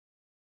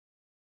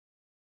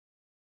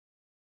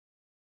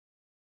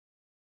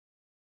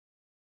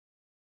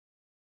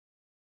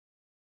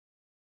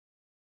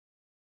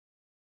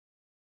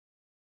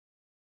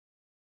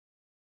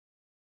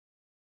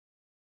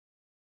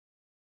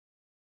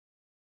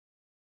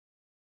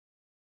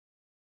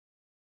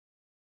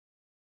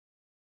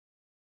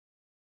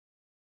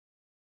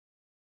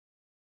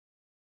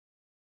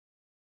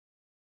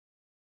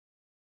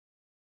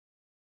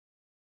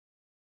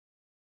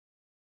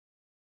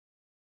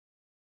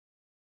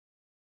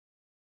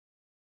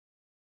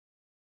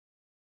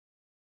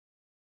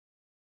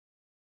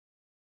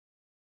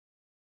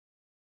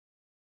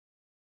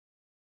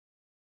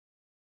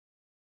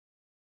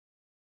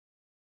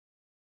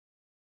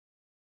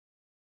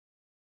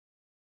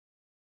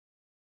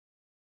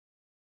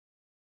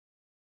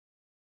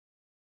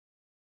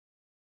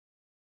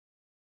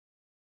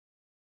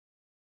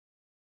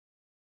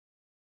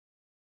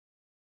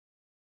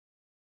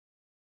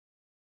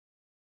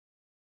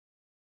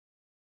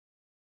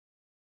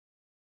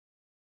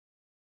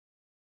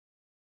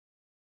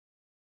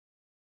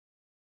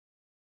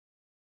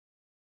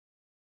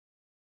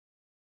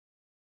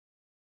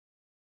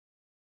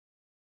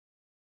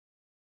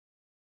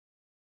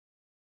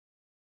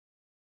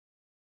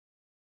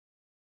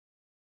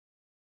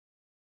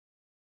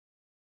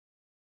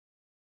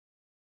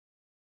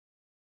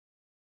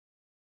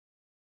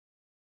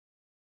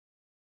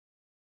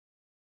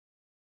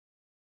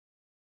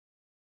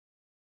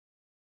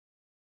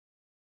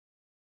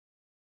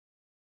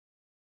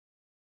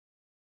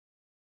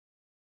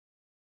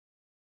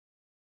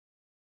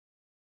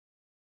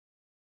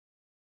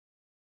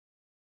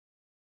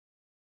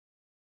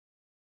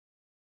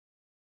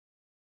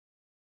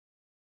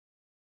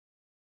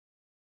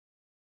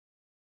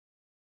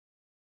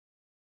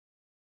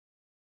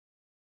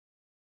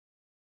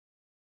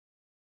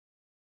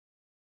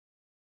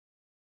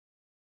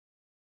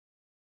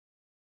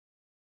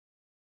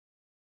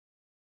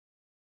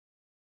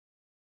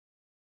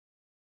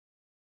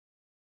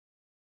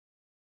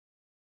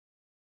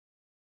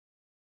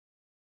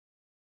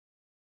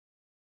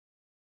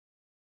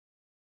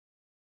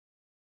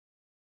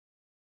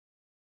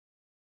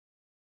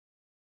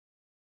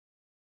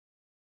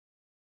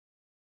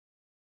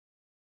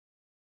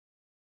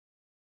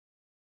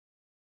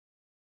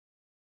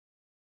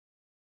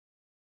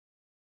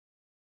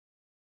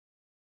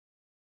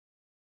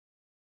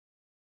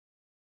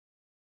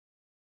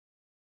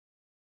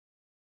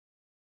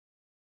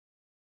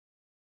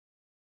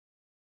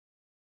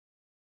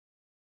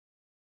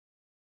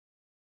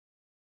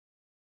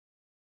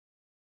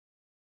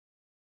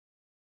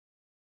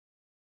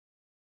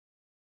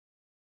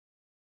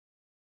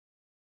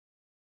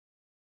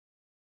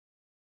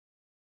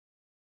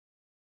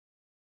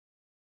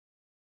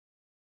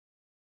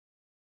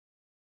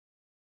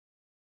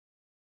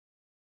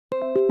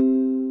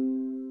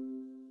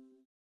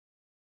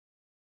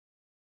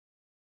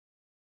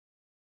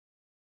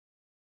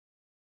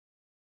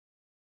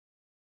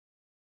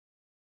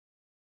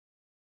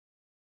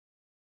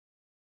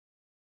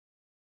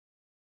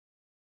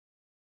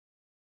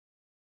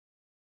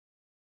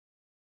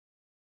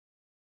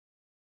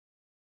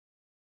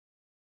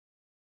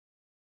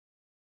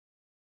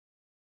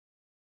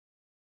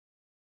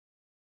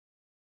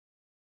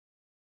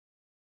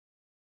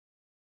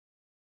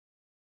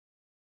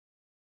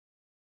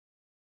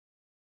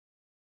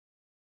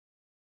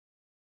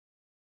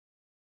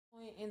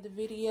In the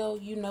video,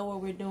 you know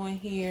what we're doing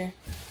here.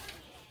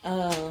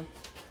 I'm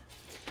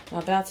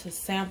about to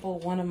sample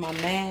one of my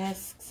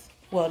masks.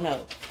 Well,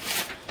 no,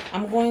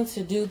 I'm going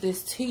to do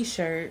this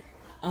t-shirt.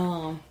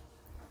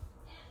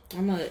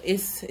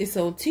 It's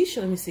a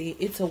t-shirt. Let me see.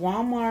 It's a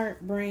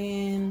Walmart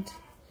brand.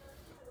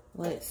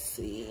 Let's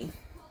see.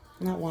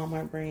 Not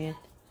Walmart brand.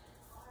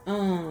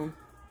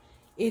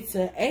 It's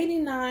a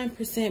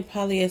 89%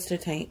 polyester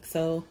tank.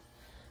 So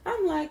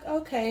I'm like,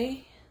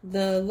 okay,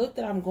 the look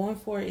that I'm going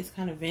for is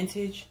kind of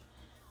vintage.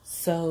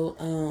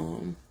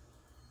 So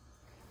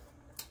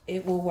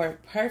it will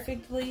work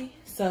perfectly.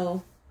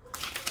 So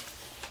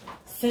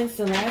since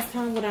the last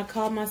time when I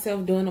called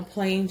myself doing a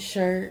plain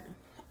shirt,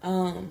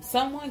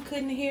 someone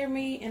couldn't hear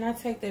me, and I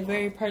take that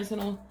very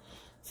personal.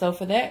 So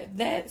for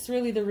that's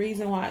really the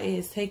reason why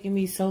it's taking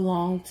me so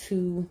long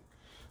to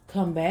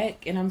come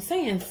back. And I'm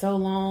saying so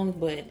long,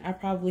 but I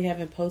probably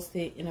haven't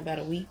posted in about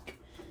a week.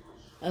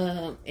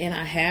 And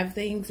I have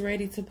things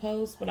ready to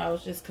post, but I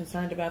was just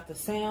concerned about the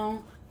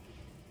sound.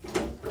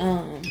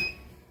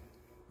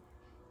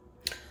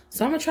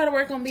 So I'm gonna try to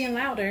work on being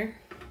louder.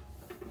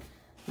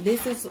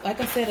 This is, like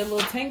I said, a little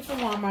tank from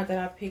Walmart that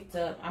I picked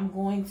up. I'm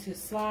going to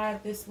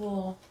slide this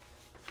little,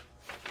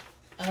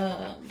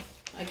 I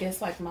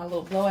guess like my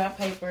little blowout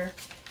paper.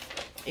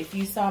 If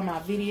you saw my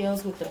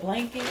videos with the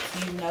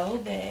blankets, you know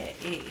that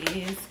it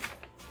is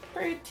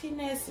pretty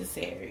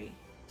necessary.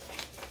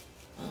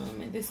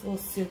 And this little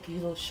silky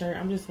little shirt,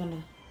 I'm just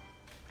gonna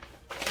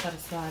try to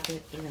slide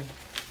it through.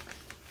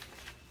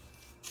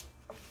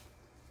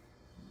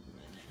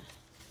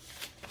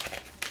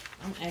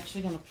 I'm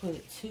actually gonna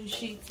put 2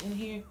 sheets in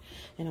here,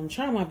 and I'm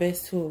trying my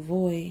best to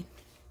avoid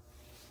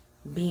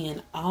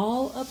being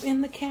all up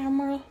in the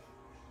camera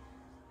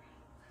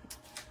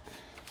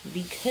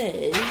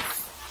because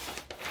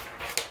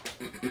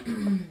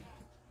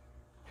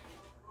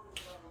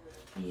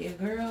yeah,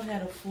 girl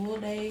had a full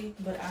day,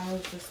 but I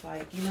was just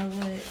like, you know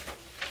what?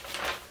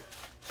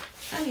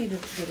 I need to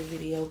get a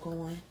video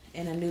going,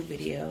 and a new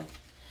video.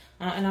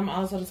 And I'm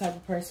also the type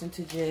of person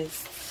to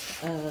just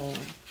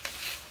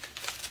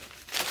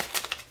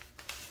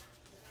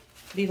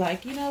be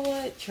like, you know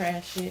what?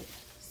 Trash it.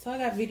 So I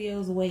got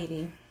videos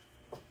waiting.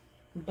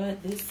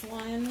 But this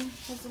one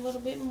was a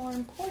little bit more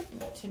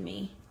important to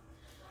me.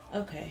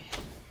 Okay.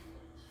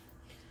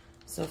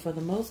 So for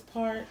the most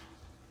part,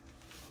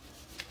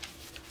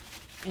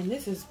 and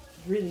this is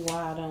really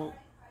why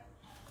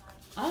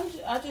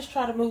I just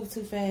try to move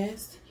too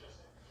fast.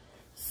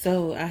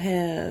 So I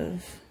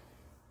have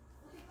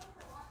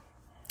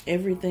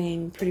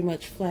everything pretty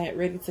much flat,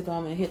 ready to go.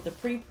 I'm gonna hit the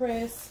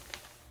pre-press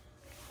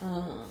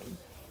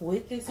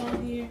with this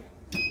on here.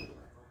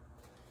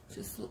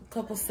 Just a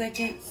couple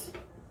seconds.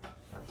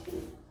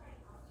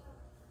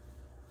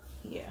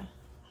 Yeah.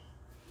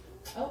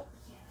 Oh.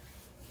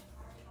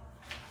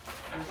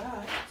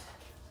 Alright.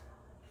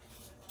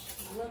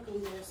 Luckily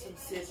there's some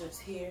scissors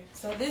here.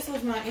 So this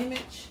was my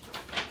image,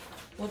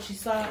 what you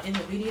saw in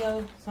the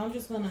video. So I'm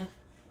just gonna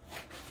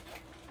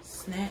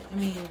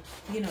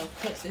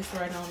cut this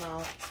right on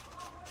off.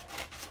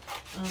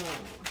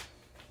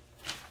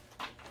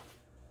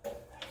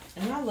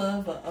 And I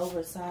love an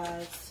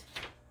oversized.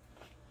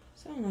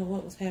 So I don't know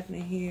what was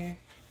happening here.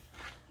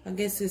 I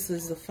guess this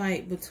is a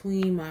fight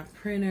between my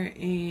printer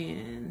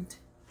and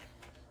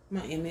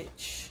my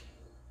image.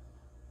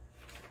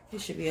 It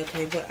should be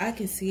okay, but I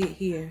can see it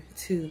here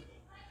too.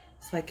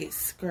 It's like it's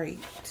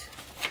scraped.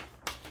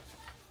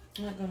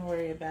 I'm not gonna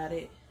worry about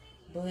it,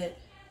 but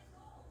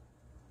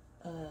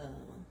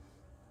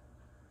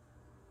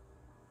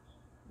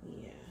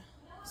yeah.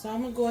 So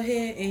I'm gonna go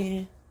ahead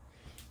and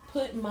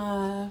put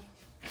my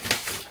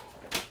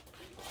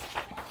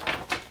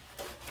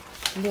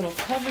little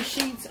cover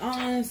sheets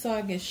on so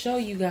I can show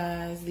you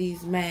guys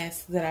these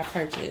masks that I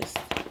purchased.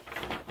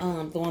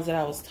 The ones that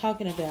I was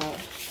talking about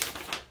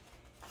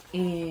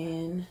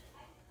in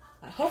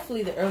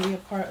hopefully the earlier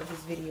part of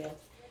this video,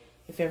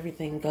 if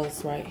everything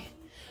goes right.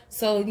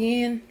 So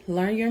again,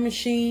 learn your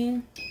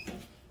machine.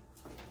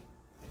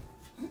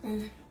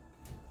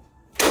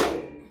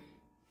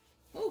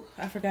 Oh,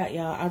 I forgot,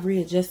 y'all. I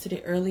readjusted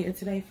it earlier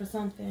today for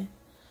something.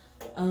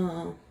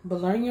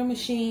 But learn your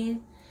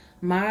machine.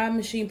 My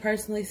machine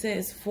personally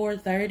says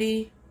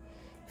 430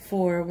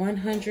 for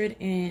 100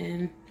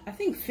 and I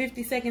think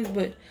 50 seconds,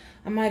 but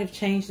I might have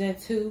changed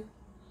that too.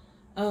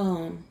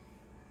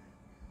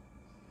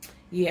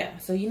 Yeah,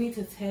 so you need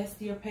to test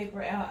your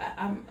paper out.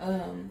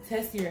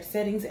 Test your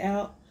settings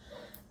out.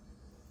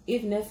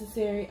 If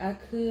necessary, I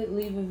could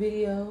leave a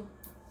video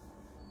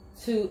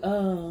to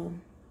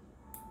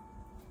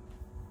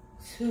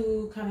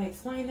kind of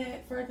explain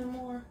that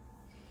furthermore.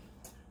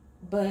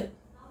 But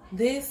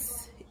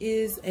this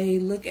is a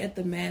look at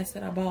the mask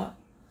that I bought,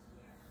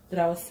 that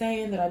I was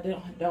saying that I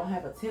don't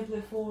have a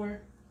template for.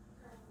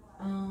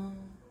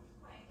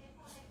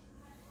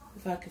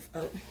 If I could,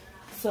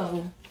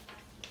 so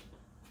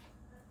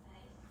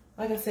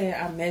like I said,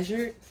 I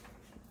measured.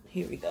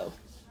 Here we go.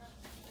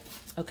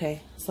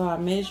 Okay, so I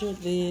measured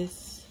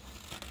this.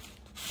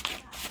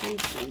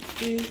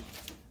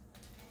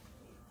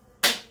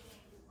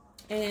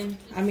 And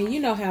I mean, you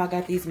know how I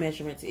got these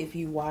measurements if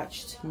you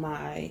watched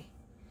my,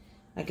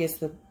 I guess,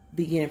 the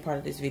beginning part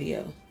of this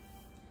video.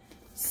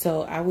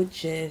 So I would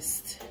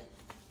just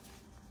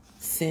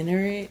center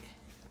it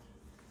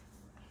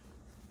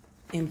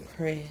and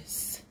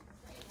press.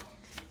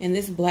 And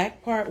this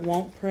black part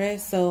won't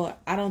press, so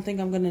I don't think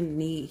I'm gonna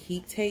need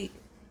heat tape.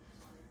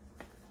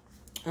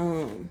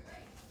 I'm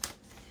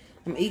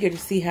eager to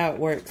see how it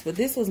works, but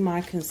this was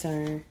my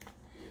concern.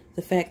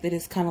 The fact that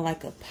it's kind of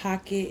like a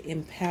pocket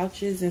in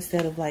pouches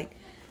instead of like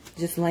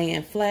just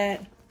laying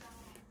flat.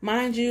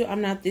 Mind you,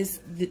 I'm not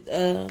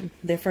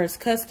their first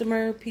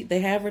customer. They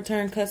have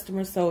return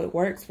customers, so it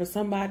works for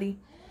somebody.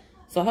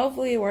 So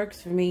hopefully it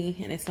works for me,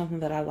 and it's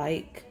something that I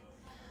like.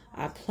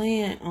 I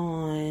plan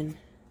on,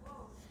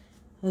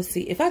 let's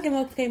see, if I can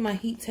locate my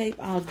heat tape,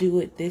 I'll do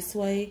it this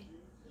way.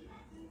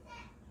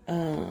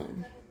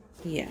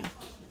 Yeah.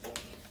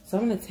 So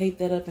I'm going to tape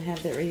that up and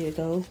have that ready to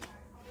go.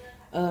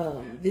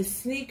 This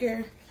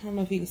sneaker, I don't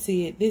know if you can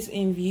see it. This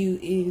in view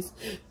is,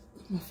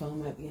 my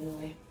phone might be in the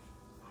way.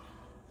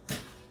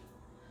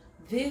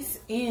 This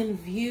in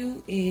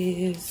view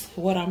is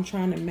what I'm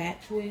trying to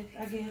match with,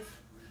 I guess.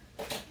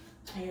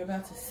 And you're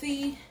about to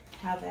see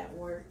how that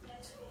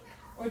worked.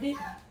 Or didn't.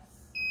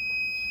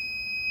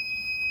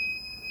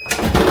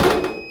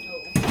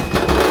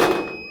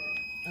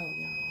 Oh,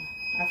 y'all,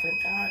 I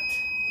forgot.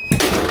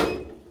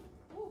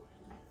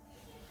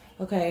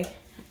 Okay,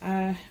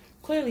 I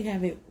clearly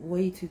have it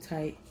way too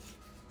tight.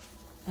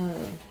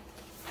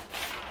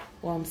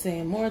 Well, I'm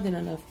saying more than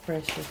enough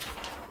pressure.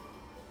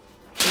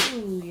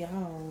 Ooh,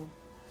 y'all.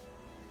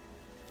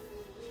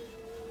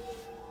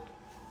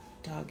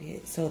 Dog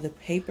it. So the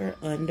paper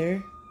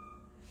under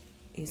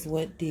is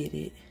what did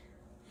it.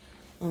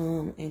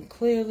 And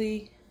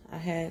clearly I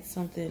had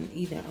something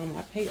either on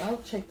my paper.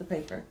 I'll check the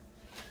paper.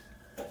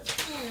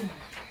 Let's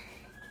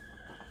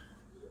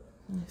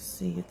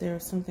see if there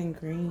was something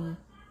green.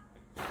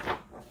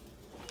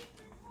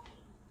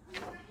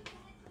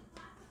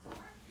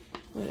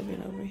 Would have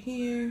been over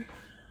here.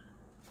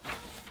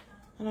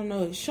 I don't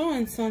know. It's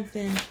showing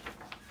something.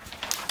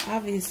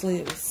 Obviously,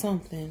 it was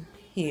something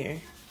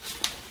here.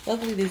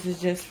 Luckily, this is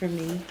just for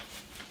me.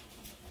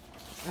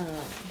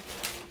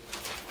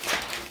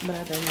 But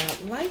I do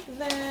not like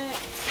that.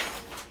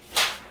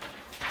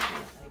 I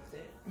don't like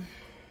that.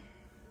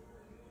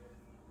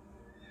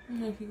 I don't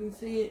know if you can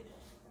see it.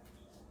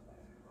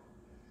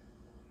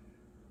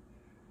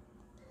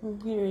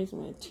 And here is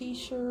my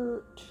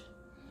t-shirt.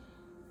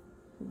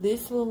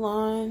 This little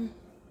line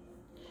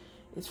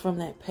is from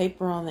that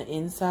paper on the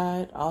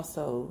inside.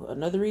 Also,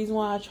 another reason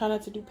why I try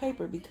not to do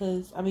paper,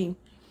 because, I mean,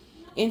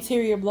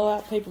 interior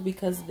blowout paper,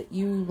 because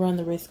you run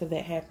the risk of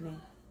that happening.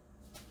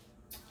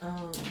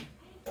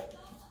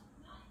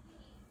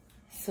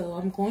 So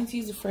I'm going to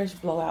use a fresh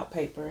blowout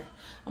paper.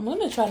 I'm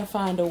going to try to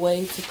find a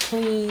way to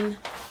clean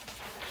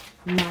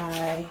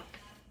my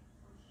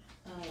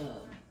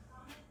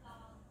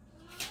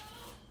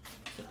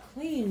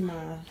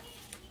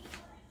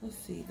let's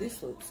see,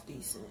 this looks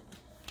decent,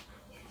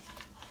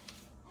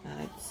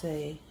 I'd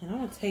say. And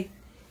I'm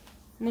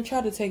gonna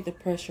try to take the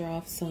pressure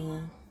off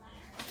some.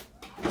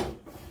 I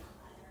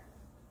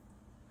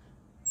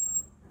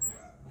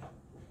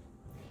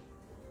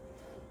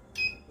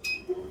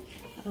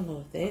don't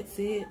know if that's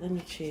it. Let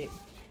me check.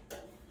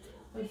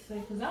 Let's see,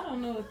 because I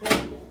don't know if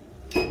that.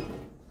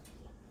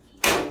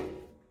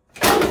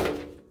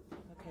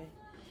 Okay.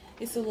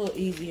 It's a little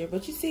easier,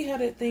 but you see how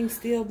that thing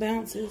still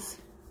bounces?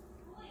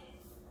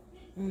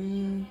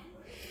 And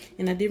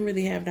I didn't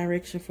really have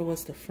direction for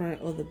what's the front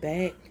or the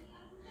back.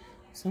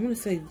 So I'm going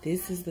to say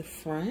this is the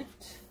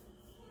front.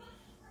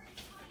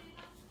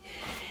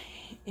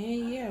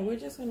 And yeah, we're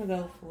just going to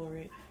go for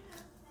it.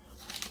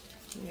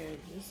 We're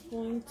just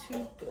going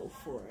to go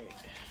for it.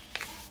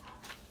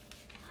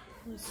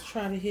 Let's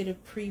try to hit a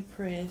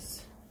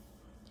pre-press.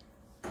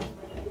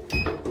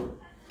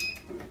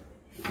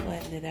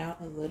 Flatten it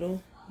out a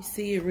little. You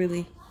see, it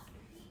really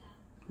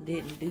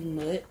didn't do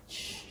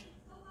much.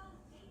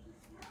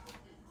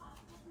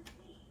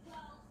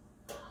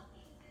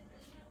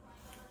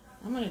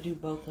 I'm going to do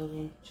both of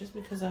them just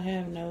because I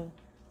have no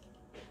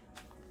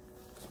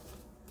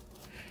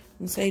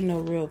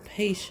real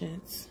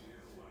patience.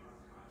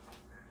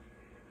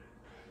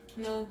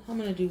 No, I'm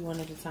going to do one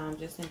at a time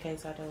just in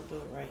case I don't do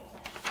it right.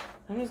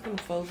 I'm just going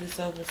to fold this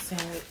over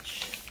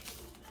sandwich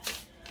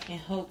in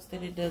hopes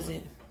that it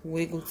doesn't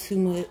wiggle too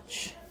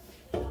much.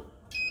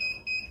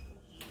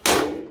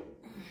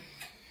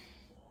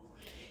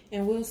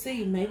 And we'll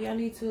see. Maybe I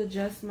need to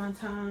adjust my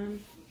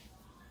time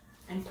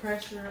and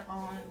pressure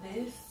on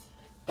this.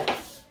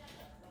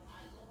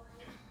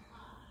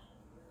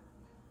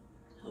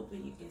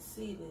 Hoping you can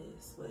see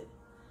this, but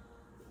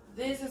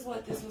this is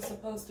what this was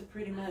supposed to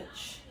pretty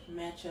much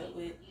match up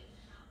with.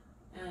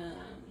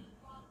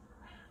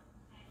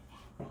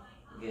 I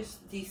guess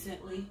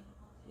decently.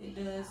 It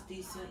does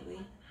decently.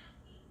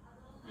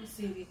 Let's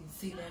see if you can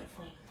see that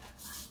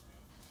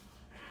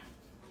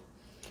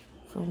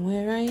from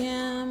where I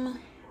am.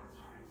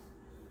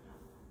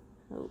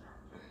 Oh.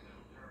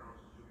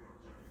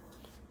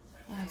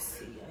 I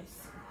see.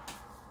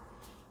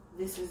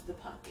 this is the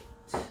pocket.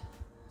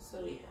 So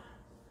yeah,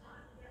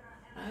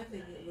 I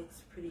think it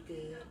looks pretty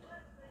good.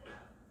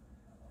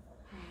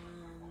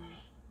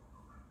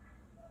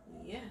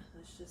 Yeah,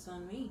 that's just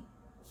on me.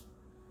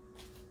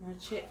 I'm gonna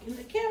check in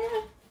the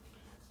camera.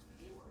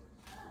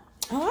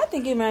 Oh, I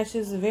think it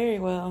matches very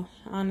well,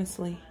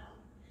 honestly.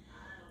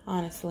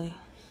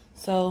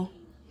 So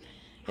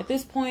at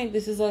this point,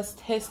 this is us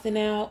testing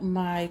out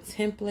my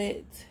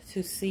template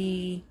to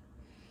see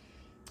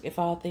if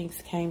all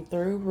things came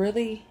through.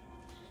 Really,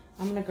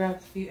 I'm gonna grab a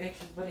few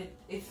extras, but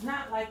it's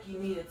not like you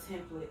need a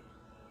template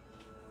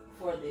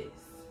for this.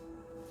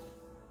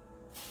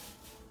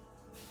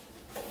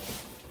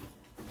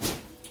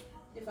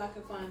 If I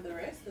could find the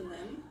rest of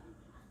them.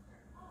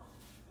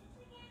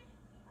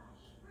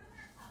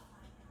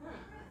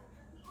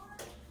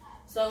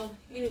 So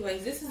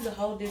anyways, this is a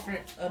whole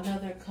different,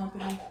 another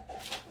company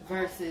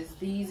versus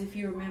these, if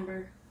you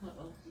remember,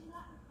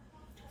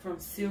 from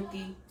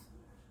Silky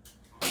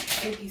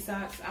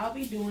Socks. I'll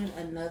be doing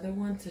another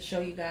one to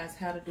show you guys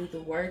how to do the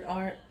word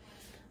art.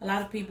 A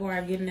lot of people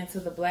are getting into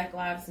the Black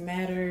Lives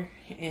Matter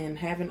and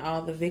having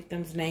all the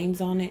victims' names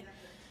on it.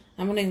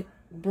 I'm going to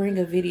bring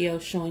a video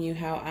showing you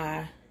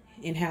how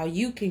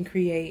you can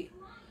create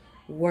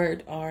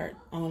word art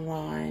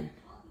online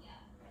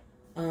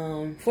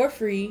for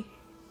free.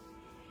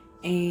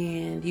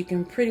 And you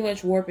can pretty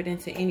much warp it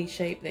into any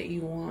shape that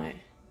you want.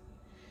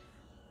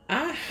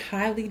 I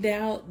highly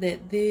doubt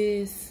that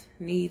this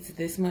needs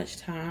this much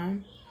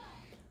time,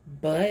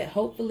 but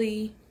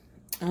hopefully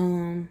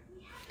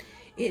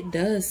it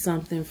does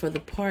something for the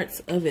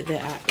parts of it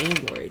that I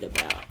am worried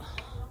about,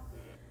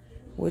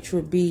 which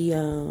would be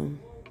hold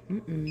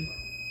on,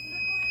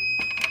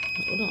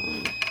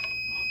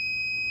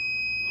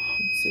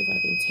 let's see if I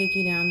can take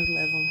you down a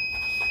level.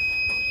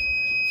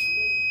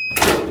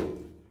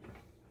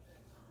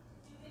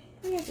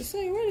 I have to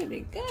say, where did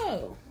it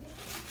go?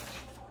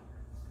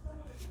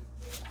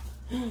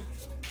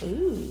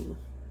 Ooh.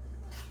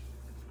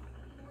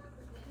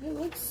 It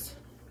looks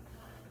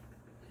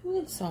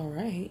all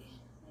right.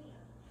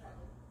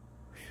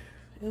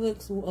 It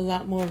looks a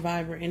lot more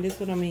vibrant, and this is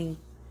what I mean.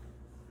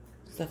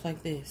 Stuff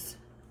like this.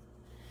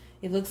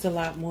 It looks a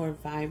lot more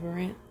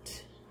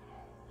vibrant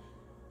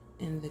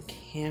in the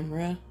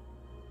camera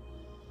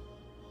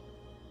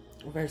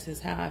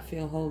versus how I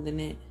feel holding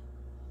it.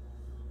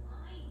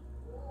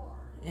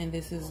 And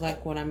this is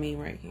like what I mean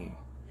right here.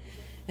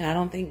 And I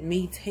don't think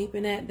me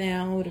taping that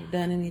down would have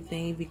done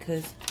anything,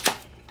 because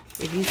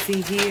if you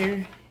see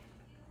here,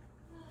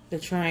 the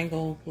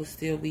triangle will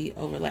still be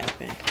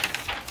overlapping.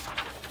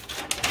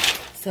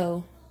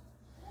 So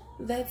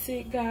that's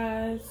it,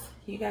 guys.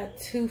 You got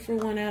 2 for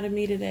 1 out of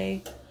me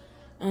today.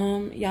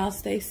 Y'all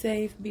stay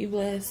safe, be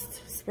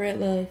blessed, spread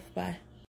love. Bye.